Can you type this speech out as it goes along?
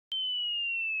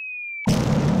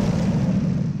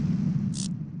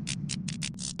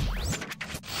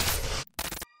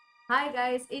Hi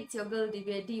guys, it's your girl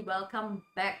Diviya. Welcome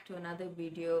back to another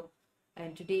video,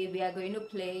 and today we are going to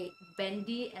play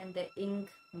Bendy and the Ink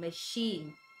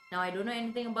Machine. Now I don't know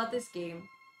anything about this game,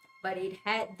 but it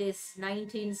had this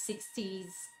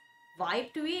 1960s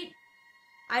vibe to it.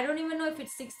 I don't even know if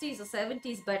it's 60s or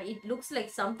 70s, but it looks like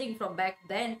something from back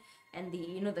then, and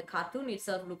the cartoon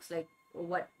itself looks like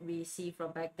what we see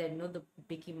from back then. The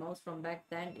Mickey Mouse from back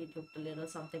then, it looked a little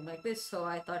something like this. So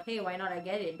I thought, hey, why not I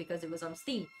get it, because it was on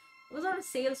Steam. It was on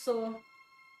sale, so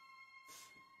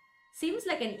seems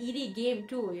like an ED game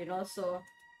too. So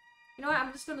what,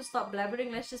 I'm just gonna stop blabbering.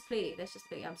 Let's just play.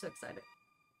 I'm so excited.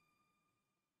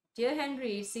 Dear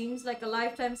Henry, it seems like a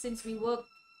lifetime since we worked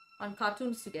on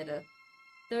cartoons together.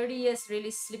 30 years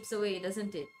really slips away,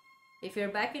 doesn't it? If you're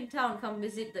back in town, come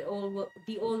visit the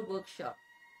old workshop.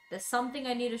 There's something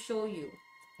I need to show you.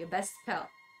 Your best pal,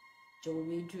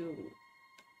 Joey Drew.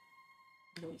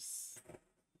 Nice.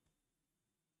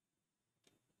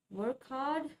 Work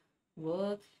hard,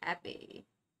 work happy.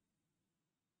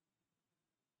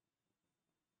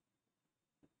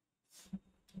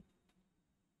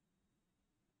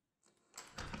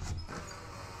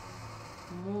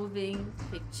 Moving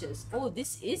pictures. Oh,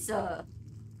 this is a...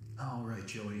 All right,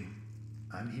 Joey.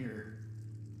 I'm here.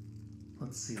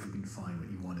 Let's see if we can find what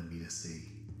you wanted me to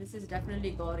see. This is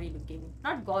definitely gory looking.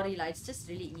 Not gory, like, it's just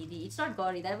really eerie. It's not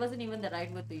gory. That wasn't even the right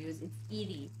word to use. It's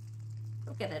eerie.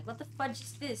 Look at that. What the fudge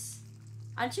is this?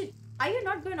 Are you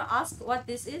not going to ask what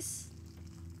this is?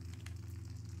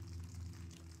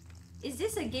 Is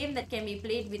this a game that can be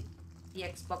played with the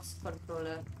Xbox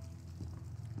controller?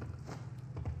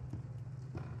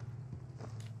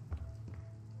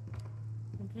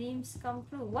 Dreams come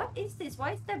true. What is this?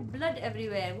 Why is there blood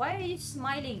everywhere? Why are you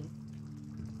smiling?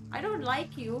 I don't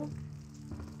like you.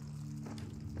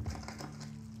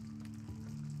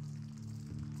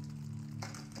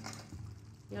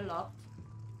 You're locked.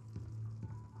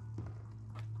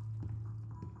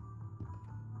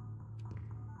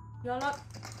 You're locked.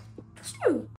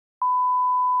 Phew.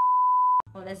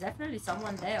 Oh, there's definitely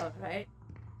someone there, right?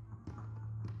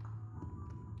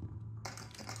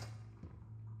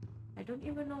 I don't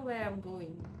even know where I'm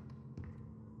going.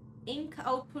 Ink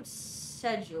output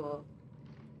schedule.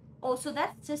 Oh, so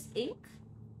that's just ink?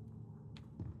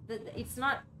 It's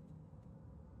not...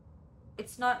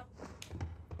 It's not...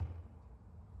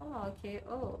 Oh, okay.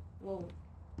 Oh, whoa.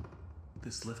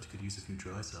 This lift could use a few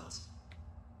dry cells.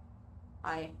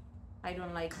 I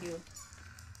don't like you.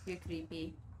 You're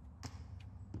creepy.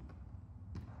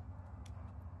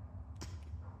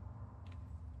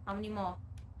 How many more?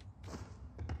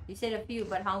 You said a few,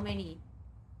 but how many?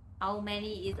 How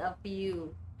many is a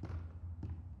few?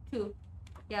 2.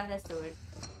 Yeah, that's the word.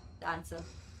 The answer.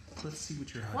 Let's see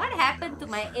what you're hiding. What happened to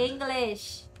my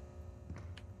English?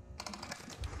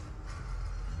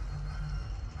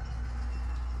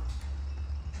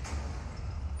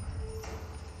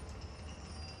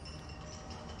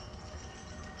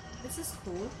 This is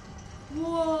cool.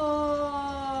 Whoa!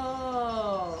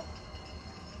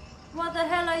 What the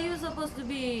hell are you supposed to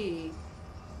be?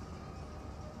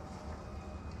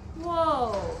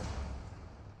 Whoa!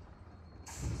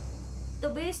 The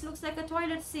base looks like a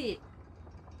toilet seat.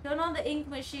 Turn on the ink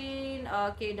machine.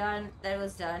 Okay, done. That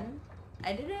was done.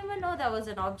 I didn't even know that was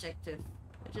an objective.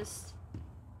 I just,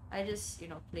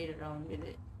 played around with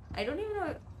it. I don't even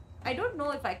know. I don't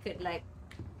know if I could, like,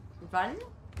 run.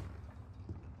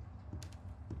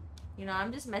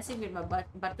 I'm just messing with my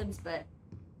buttons, but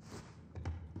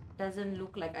doesn't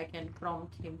look like I can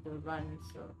prompt him to run,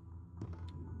 so.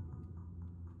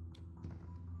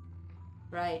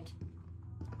 Right.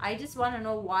 I just want to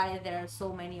know why there are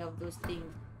so many of those things.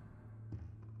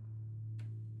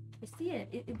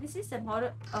 This is a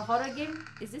horror game?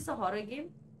 Is this a horror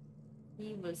game?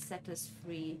 He will set us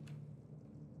free.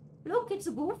 Look, it's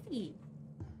Goofy.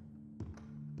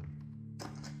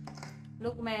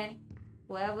 Look, man.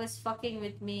 Whoever's fucking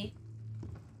with me,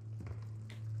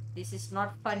 this is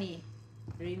not funny.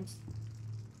 Dreams.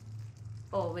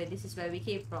 Oh, wait, this is where we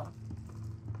came from.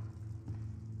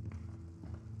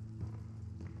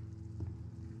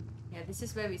 Yeah, this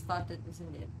is where we started,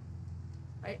 isn't it?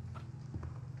 Right?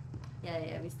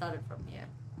 Yeah, we started from here.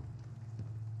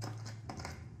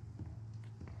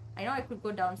 I know I could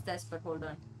go downstairs, but hold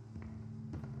on.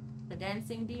 The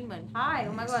dancing demon. Hi!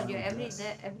 Oh my god, you're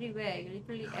everywhere. You're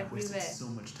literally everywhere. Wasted so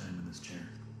much time in this chair.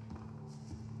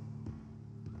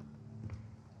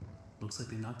 Looks like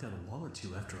they knocked out a wall or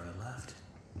two after I left.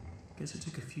 Guess it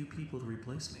took a few people to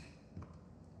replace me.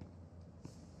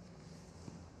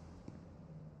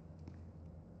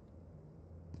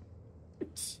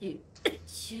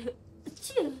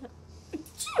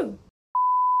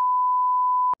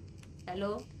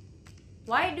 Hello?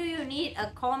 Why do you need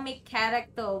a comic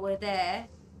character over there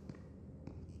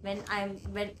when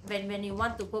you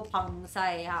want to go pang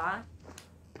sai, huh?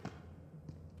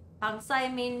 Pang sai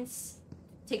means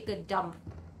take a dump.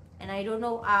 And I don't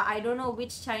know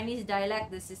which Chinese dialect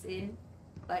this is in,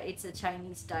 but it's a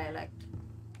Chinese dialect.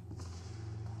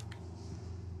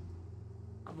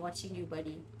 I'm watching you,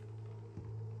 buddy.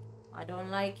 I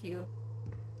don't like you.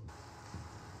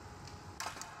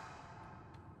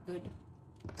 Good.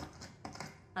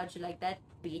 How'd you like that,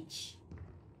 bitch?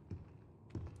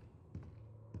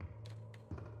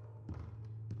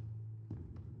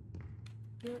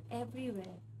 You're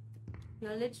everywhere.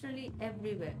 You're literally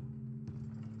everywhere.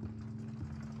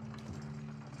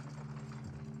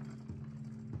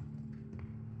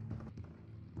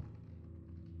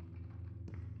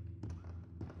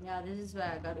 Yeah, this is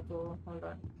where I gotta go. Hold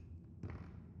on.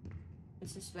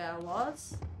 This is where I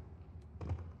was.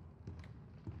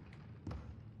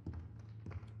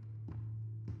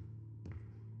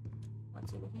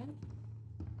 What's over here?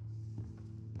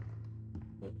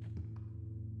 Good.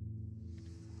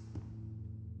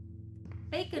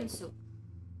 Bacon soup.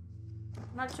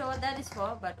 Not sure what that is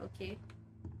for, but okay.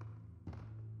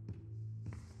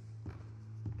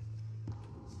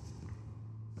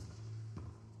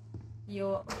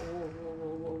 Yo,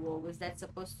 whoa, was that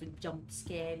supposed to jump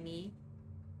scare me?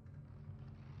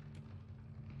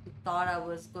 You thought I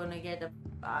was gonna get a...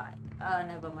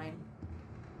 never mind.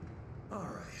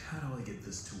 Alright, how do I get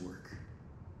this to work?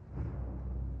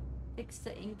 Fix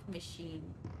the ink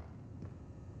machine.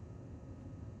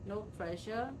 Low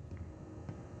pressure.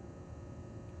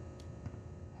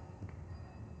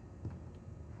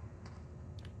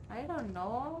 I don't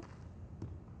know.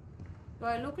 Do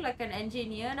I look like an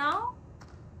engineer now?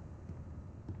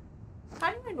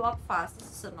 Can't even walk fast.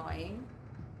 This is annoying.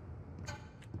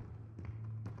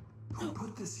 Who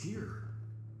put this here?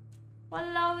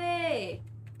 Walao eh.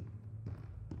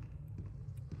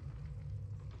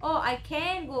 Oh, I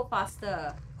can go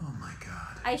faster. Oh my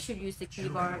god. I should use the Joey,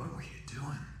 keyboard. what were you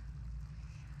doing?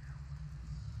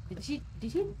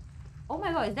 Did he? Oh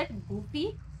my god, is that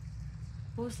Goofy?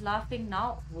 Who's laughing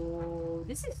now? Whoa,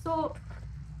 this is so...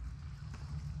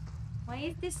 Why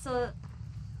is this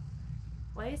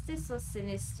so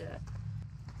sinister?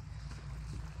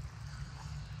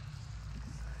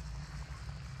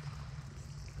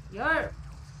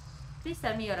 Please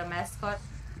tell me you're a mascot.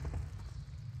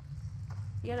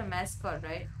 You're a mascot,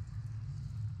 right?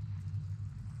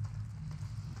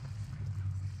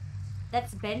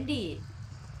 That's Bendy.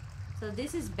 So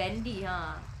this is Bendy,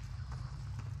 huh?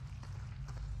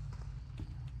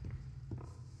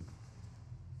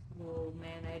 Oh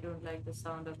man, I don't like the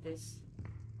sound of this.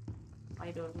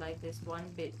 I don't like this one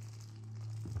bit.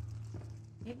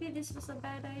 Maybe this was a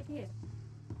bad idea.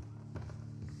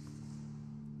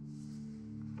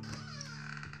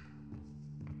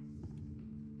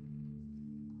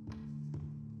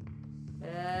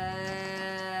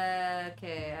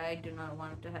 Okay, I do not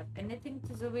want to have anything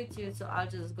to do with you, so I'll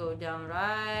just go down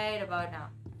right about now.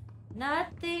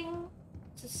 Nothing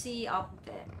to see up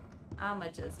there. I'ma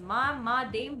just mind my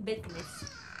damn business.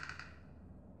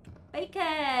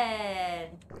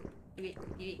 Bacon! Give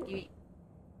it.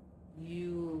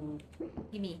 You.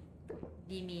 Gimme.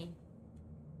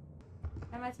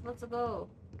 Where am I supposed to go?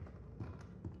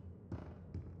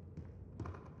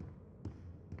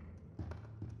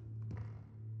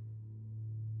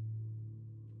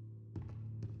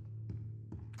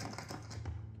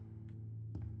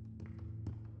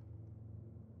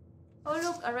 Oh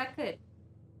look, a record.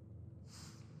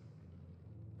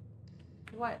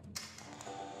 What?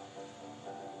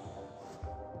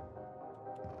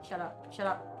 Shut up.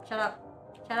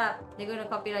 They're gonna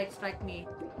copyright strike me.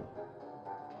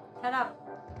 Shut up.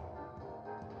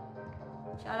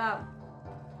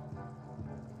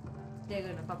 They're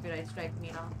gonna copyright strike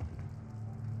me now.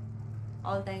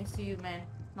 All thanks to you, man.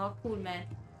 Not cool, man.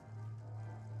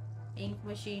 Ink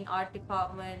machine, art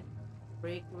department,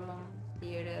 break room,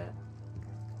 theater.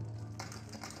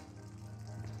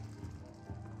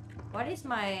 What is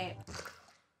my...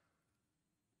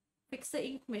 Fix the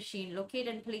ink machine. Locate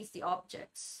and place the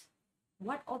objects.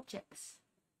 What objects?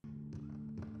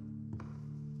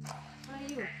 What are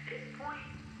you? At this point,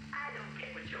 I don't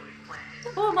get what Joey's plan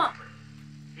is. Oh my...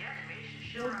 The animation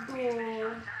sure aren't being finished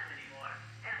on time anymore,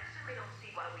 and I certainly don't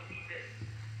see why we need this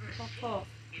machine.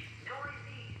 It's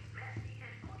noisy, it's messy,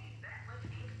 and it needs that much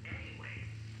ink anyway.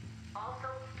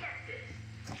 Also, get this.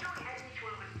 Joey had each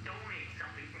one of us donate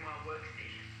something from our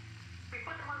workstation. We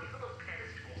put them on these little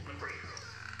pedestals in the break room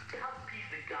to help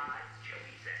appease the gods,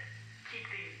 Joey said. Keep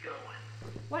things going.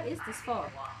 What is this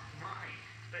for? Lost his mind,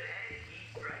 but hey,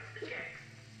 he writes the check.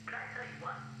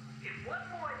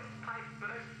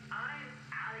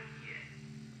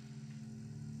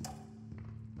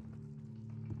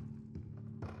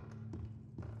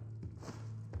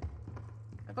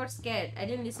 got scared. I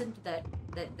didn't listen to that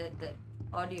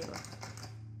audio.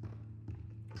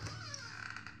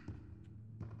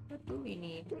 What do we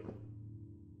need?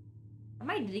 Am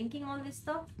I drinking all this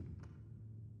stuff?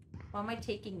 Or am I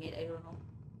taking it? I don't know.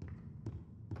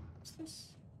 What's this?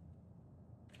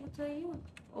 What are you?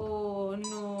 Oh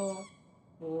no.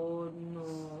 Oh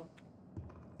no.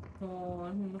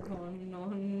 Oh no,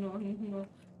 no, no.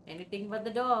 Anything but the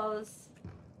dolls.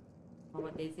 Or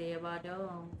what they say about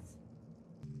dolls.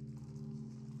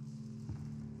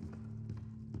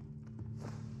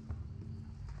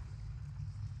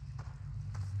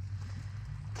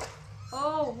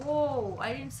 Oh, whoa.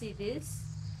 I didn't see this.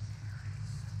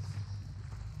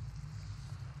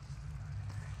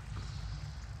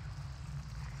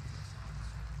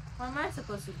 What am I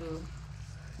supposed to do?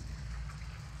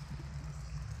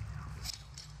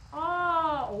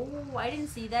 Oh, I didn't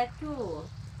see that too.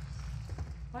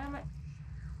 Why am I?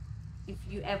 If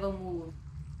you ever move,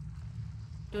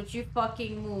 don't you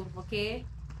fucking move, okay?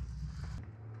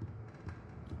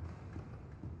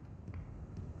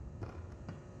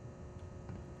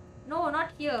 No,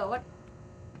 not here. What?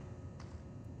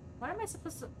 What am I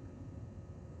supposed to?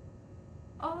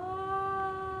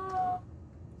 Oh.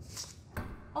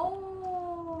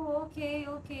 Oh, okay,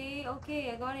 okay,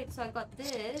 okay. I got it. So I got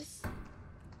this.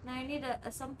 Now I need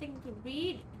a something to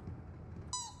read.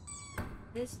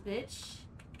 This bitch.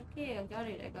 Okay, I got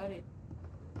it. I got it.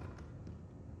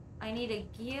 I need a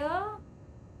gear.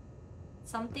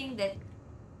 Something that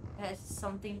has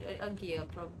something to, a gear,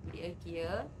 probably a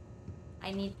gear.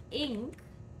 I need ink.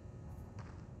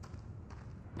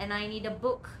 And I need a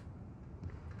book.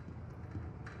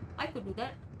 I could do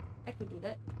that. I could do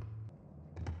that.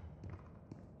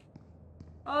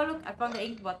 Oh look, I found the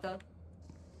ink bottle.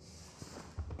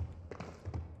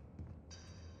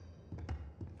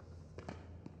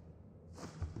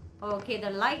 Oh, okay, the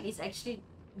light is actually,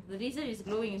 the reason it's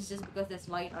glowing is just because there's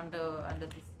light under the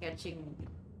sketching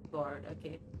board.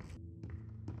 Okay.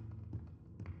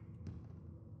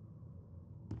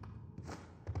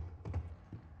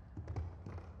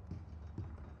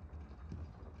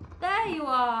 There you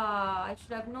are! I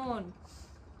should have known.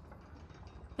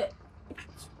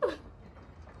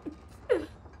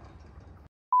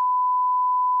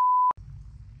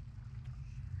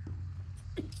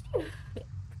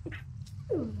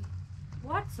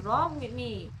 What's wrong with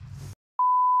me?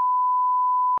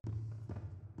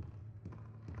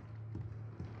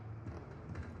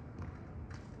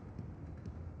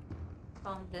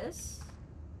 Found this.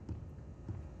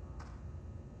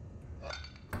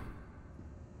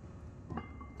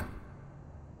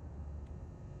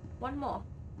 One more.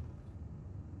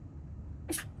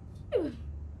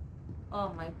 Oh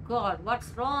my god, what's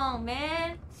wrong,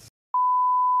 man?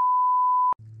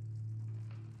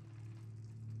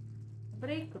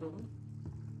 Break room.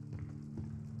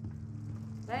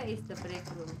 Where is the break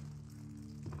room?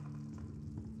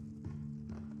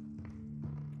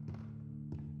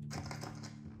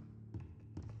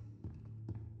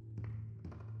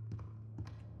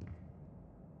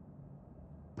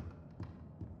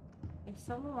 If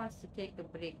someone wants to take a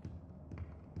break,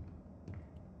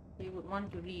 they would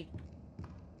want to read.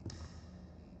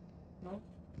 No?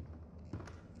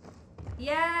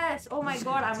 Yes! Oh my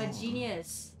god, I'm a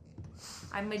genius.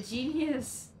 I'm a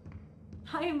genius.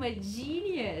 I'm a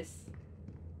genius.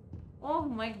 Oh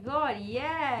my god,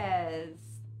 yes.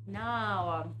 Now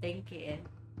I'm thinking.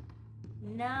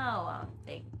 Now I'm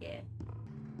thinking.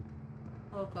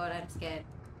 Oh god, I'm scared.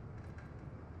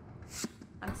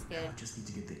 I'm scared. I just need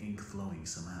to get the ink flowing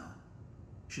somehow.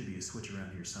 Should be a switch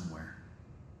around here somewhere.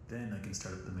 Then I can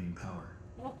start up the main power.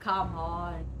 Oh, come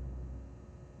on.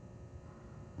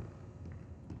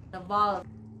 The valve.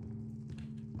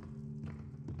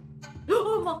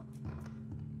 Oh my.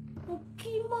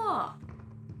 Okay, ma.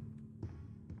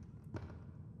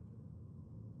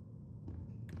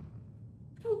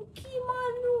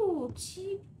 Gimana?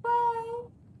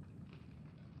 Cipai.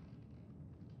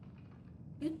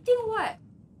 You think what?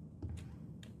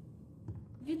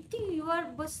 You think you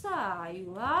are besar,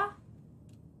 you are?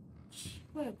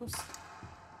 Cipai besar.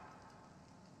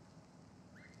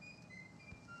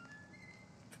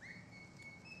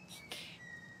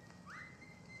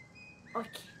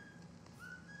 Okay.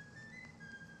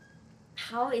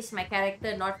 How is my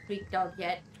character not freaked out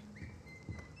yet?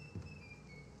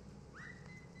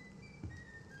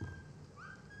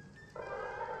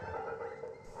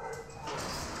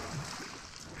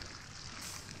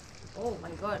 Oh my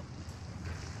god.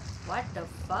 What the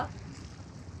fuck?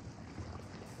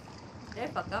 Did I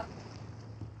fuck up?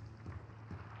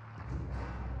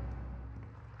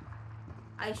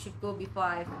 I should go before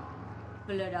I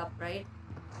pull it up, right?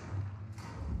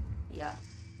 Yeah.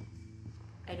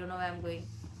 I don't know where I'm going.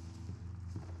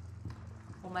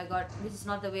 Oh my god, this is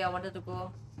not the way I wanted to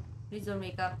go. Please don't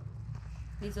wake up.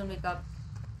 Please don't wake up.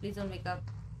 Please don't wake up.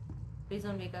 Please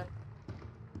don't wake up.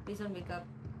 Please don't wake up.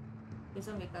 Please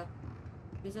don't wake up.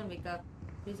 Please don't wake up.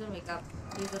 Please don't wake up.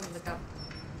 Please don't wake up.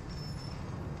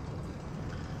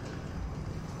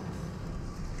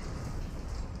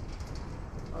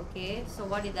 Okay, so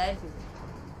what did I do?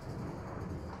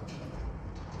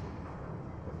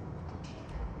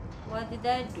 What did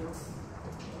I do?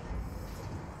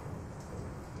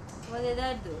 What did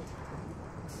I do?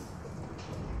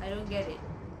 I don't get it.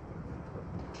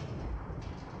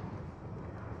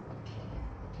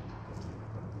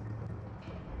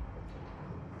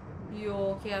 Yo,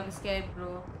 okay, I'm scared,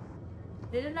 bro.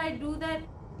 Didn't I do that?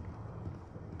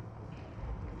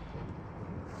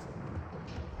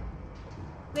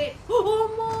 Wait, oh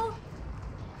more!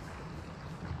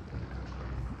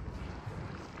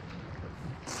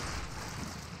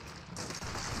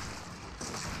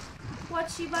 What,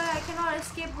 Shiba? I cannot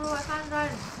escape, bro. I can't run.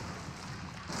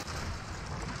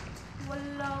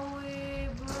 Walao,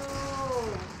 bro.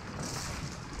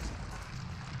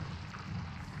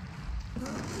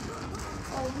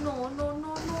 Oh no, no,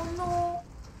 no, no, no.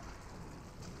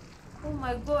 Oh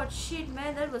my god, shit,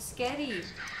 man, that was scary.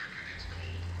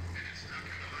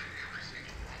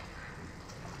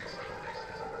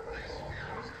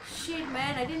 Shit,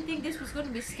 man, I didn't think this was going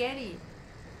to be scary.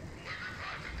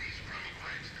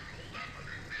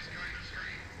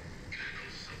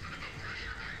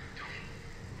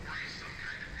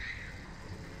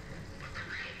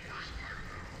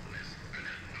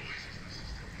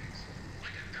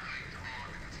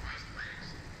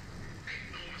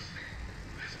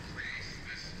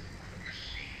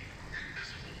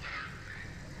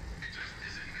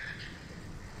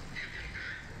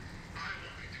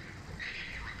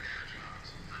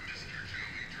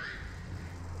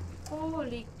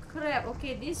 Holy crap,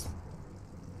 okay, this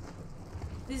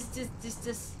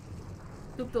just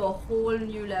took to a whole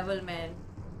new level, man.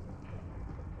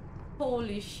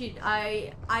 Holy shit,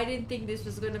 I didn't think this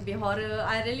was gonna be horror.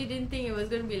 I really didn't think it was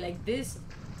gonna be like this.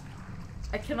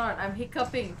 I cannot, I'm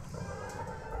hiccuping.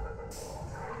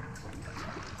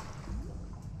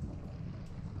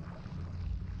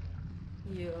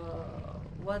 Yo,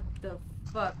 what the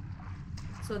fuck?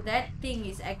 So that thing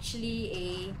is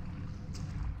actually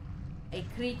a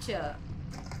creature.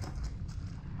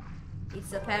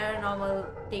 It's a paranormal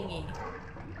thingy.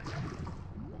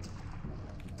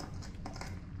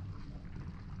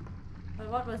 But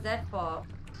what was that for?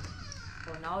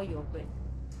 Oh, now you open.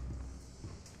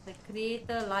 The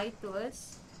creator lied to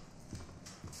us.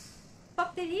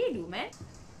 Fuck did he do, man?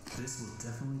 This will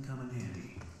definitely come in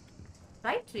handy.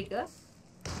 Right trigger?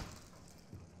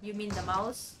 You mean the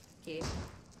mouse? Okay.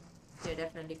 You're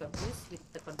definitely confused with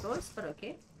the controls, but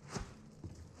okay.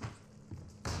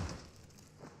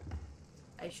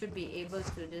 I should be able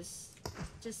to just,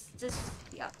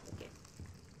 yeah, okay.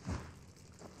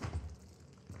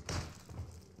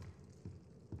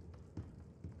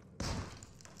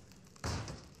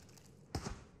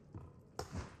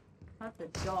 Not the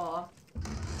jaw.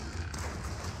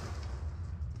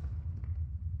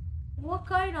 What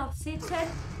kind of satanic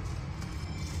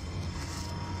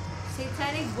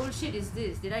bullshit is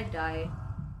this? Did I die?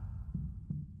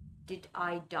 Did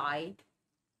I die?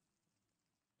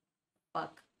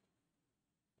 Fuck.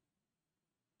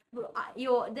 Bro,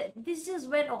 this just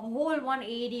went a whole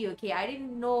 180, okay? I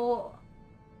didn't know.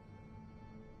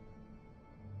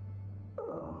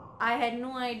 I had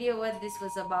no idea what this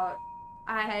was about.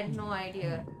 I had no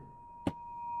idea.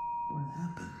 What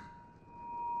happened?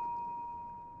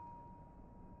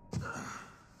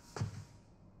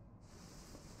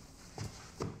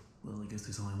 Well, I guess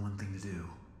there's only one thing to do.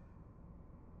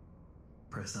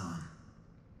 Press on.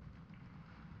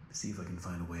 See if I can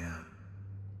find a way out.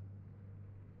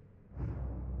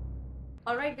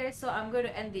 Alright guys, so I'm going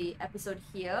to end the episode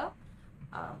here.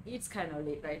 It's kind of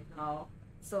late right now.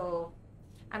 So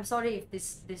I'm sorry if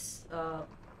this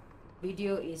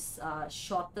video is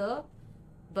shorter.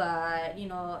 But you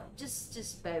know,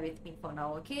 just bear with me for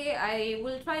now, okay? I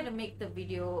will try to make the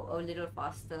video a little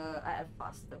faster, a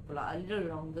little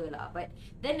longer lah. But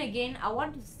then again, I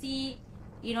want to see,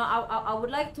 you know, I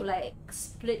would like to like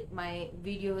split my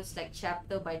videos like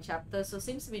chapter by chapter. So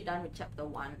since we're done with chapter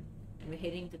 1 and we're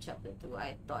heading to chapter 2,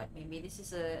 I thought maybe this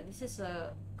is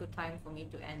a good time for me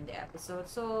to end the episode.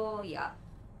 So yeah,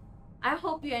 I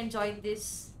hope you enjoyed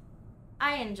this.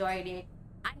 I enjoyed it.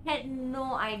 I had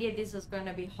no idea this was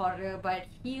gonna be horror, but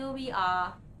here we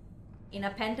are in a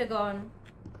Pentagon.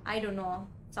 I don't know,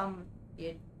 some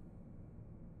weird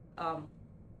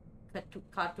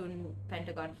cartoon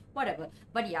Pentagon, whatever.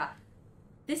 But yeah,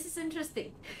 this is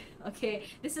interesting. Okay,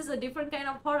 this is a different kind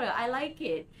of horror. I like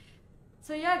it.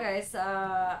 So yeah, guys,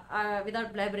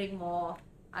 without blabbering more,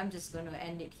 I'm just gonna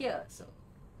end it here. So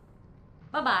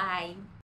bye bye.